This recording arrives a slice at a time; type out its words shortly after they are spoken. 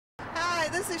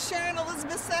this is Sharon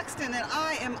Elizabeth Sexton, and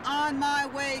I am on my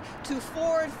way to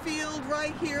Ford Field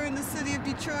right here in the city of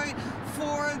Detroit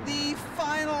for the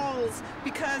finals,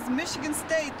 because Michigan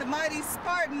State, the mighty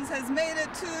Spartans, has made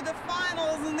it to the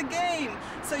finals in the game.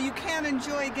 So you can't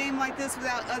enjoy a game like this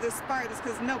without other Spartans,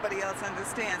 because nobody else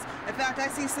understands. In fact, I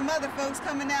see some other folks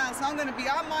coming out, so I'm going to be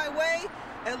on my way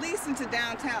at least into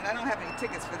downtown. I don't have any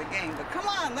tickets for the game, but come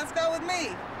on, let's go with me.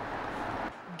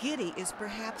 Giddy is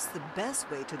perhaps the best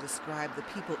way to describe the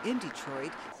people in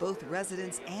Detroit, both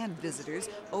residents and visitors,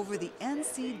 over the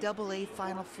NCAA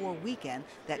Final Four weekend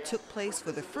that took place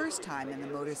for the first time in the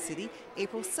Motor City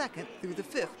April 2nd through the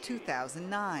 5th,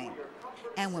 2009.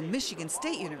 And when Michigan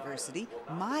State University,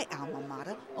 my alma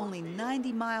mater, only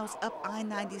 90 miles up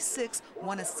I-96,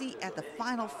 won a seat at the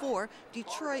Final Four,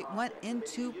 Detroit went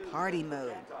into party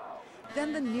mode.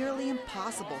 Then the nearly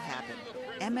impossible happened.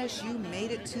 MSU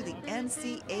made it to the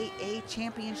NCAA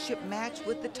championship match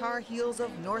with the Tar Heels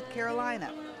of North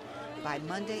Carolina. By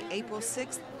Monday, April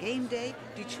 6th, game day,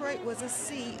 Detroit was a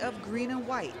sea of green and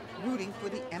white, rooting for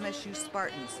the MSU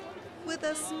Spartans, with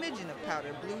a smidgen of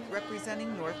powder blue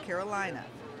representing North Carolina.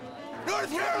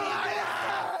 North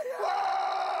Carolina!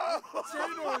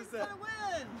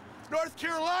 North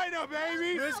Carolina,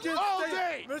 baby!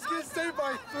 Michigan State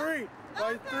by three.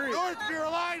 North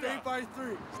Carolina! State by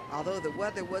 3. Although the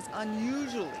weather was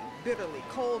unusually bitterly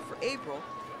cold for April,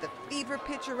 the fever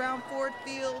pitch around Ford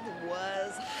Field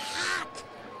was hot.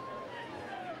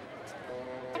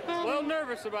 A little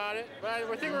nervous about it, but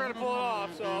we think we're going to pull it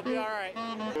off, so I'll be all right.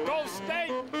 Go State!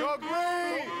 Go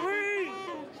Green! Go Green!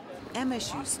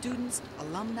 MSU students,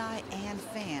 alumni, and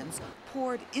fans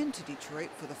poured into Detroit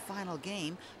for the final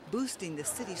game, boosting the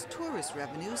city's tourist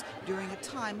revenues during a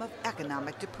time of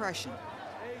economic depression.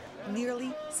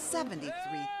 Nearly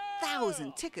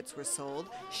 73,000 tickets were sold,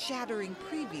 shattering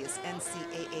previous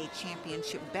NCAA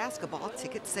championship basketball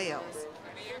ticket sales.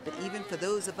 But even for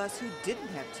those of us who didn't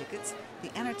have tickets,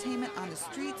 the entertainment on the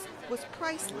streets was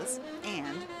priceless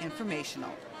and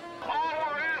informational. All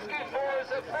we're asking for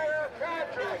is a fair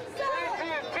contract.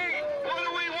 AT&T, what do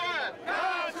we want?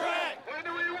 Contract! When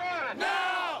do we want it?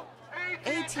 Now!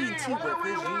 AT&T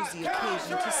workers used the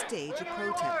occasion to stage a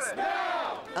protest.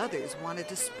 Others wanted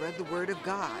to spread the word of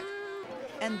God.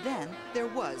 And then there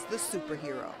was the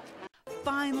superhero.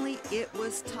 Finally, it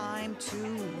was time to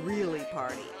really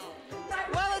party.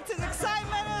 Well, it's an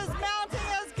excitement is mounting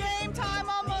as game time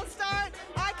almost starts.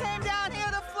 I came down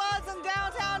here to Floods in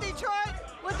downtown Detroit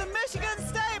with the Michigan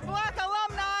State Black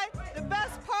alumni, the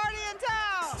best party in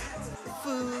town.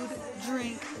 Food,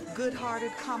 drink,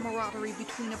 good-hearted camaraderie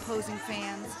between opposing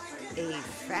fans, a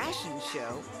fashion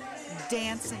show,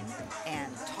 dancing,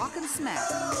 and talking smack.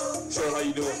 Sure, how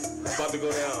you doing? It's about to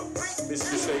go down.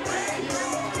 Michigan State.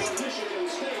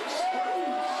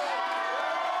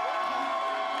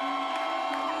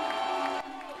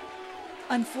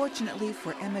 Unfortunately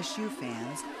for MSU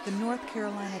fans, the North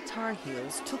Carolina Tar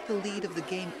Heels took the lead of the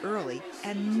game early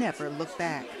and never looked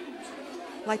back.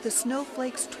 Like the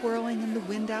snowflakes twirling in the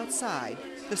wind outside,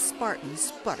 the Spartans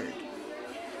sputtered.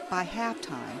 By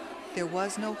halftime, there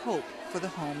was no hope for the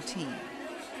home team.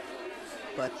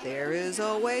 But there is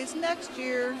always next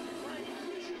year.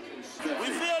 We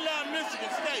feel like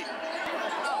Michigan State.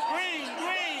 Green,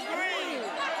 green.